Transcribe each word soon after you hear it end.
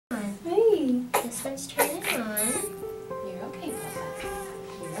This one's turning on. You're okay, Papa.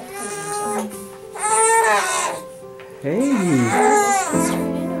 You're okay. Hey. This one's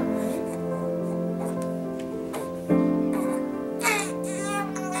turning on.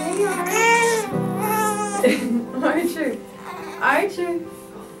 Archer. Archer.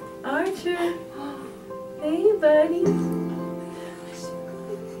 Archer. Hey, buddy.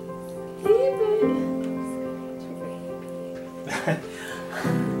 Hey, buddy.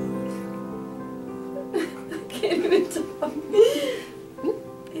 I can't even talk.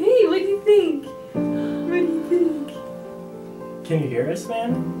 Hey, what do you think? What do you think? Can you hear us,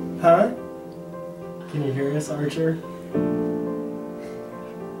 man? Huh? Can you hear us, Archer?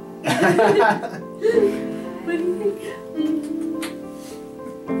 What do you think?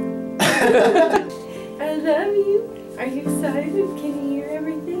 I love you. Are you excited? Can you hear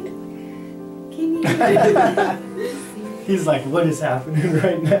everything? Can you hear everything? He's like, what is happening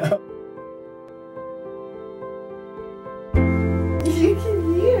right now? You can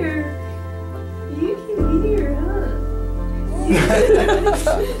hear. You can hear, huh?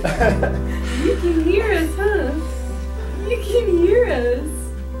 You can hear us, huh? You can hear us.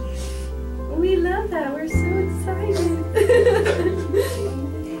 We love that. We're so excited.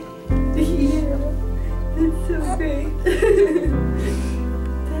 Yeah, that's so great.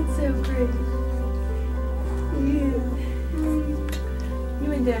 That's so great. Yeah. You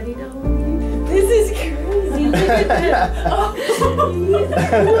and Daddy don't want you. This is crazy. Look at that. Oh,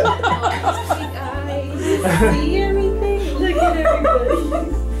 yeah. See everything? Look at everybody.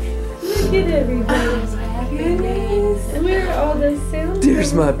 Look at everybody. Goodness. And where are all the sounds?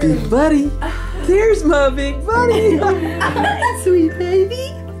 There's my big buddy. There's my big buddy. Hi, sweet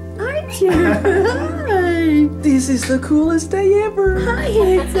baby. Archer. Hi. This is the coolest day ever. Hi,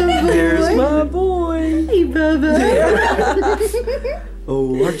 handsome boy. There's my boy. Hey, Bubba.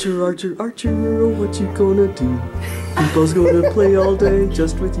 Oh, Archer, Archer, Archer, oh, what you gonna do? People's gonna play all day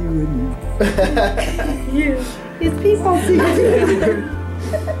just with you and me. Yeah. It's people singing.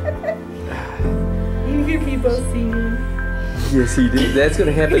 You hear people singing. Yes, he did. That's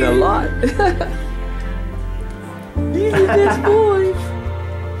gonna happen a lot. Look at this boy.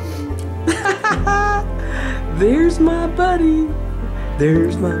 There's my buddy.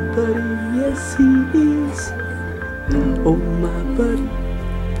 There's my buddy. Yes, he is. Oh, my buddy.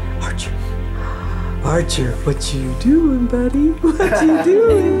 Archer. Archer, what you doing, buddy? What you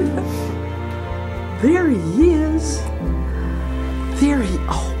doing? There he is. There he...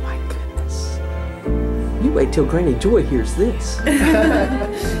 Oh, my goodness. You wait till Granny Joy hears this.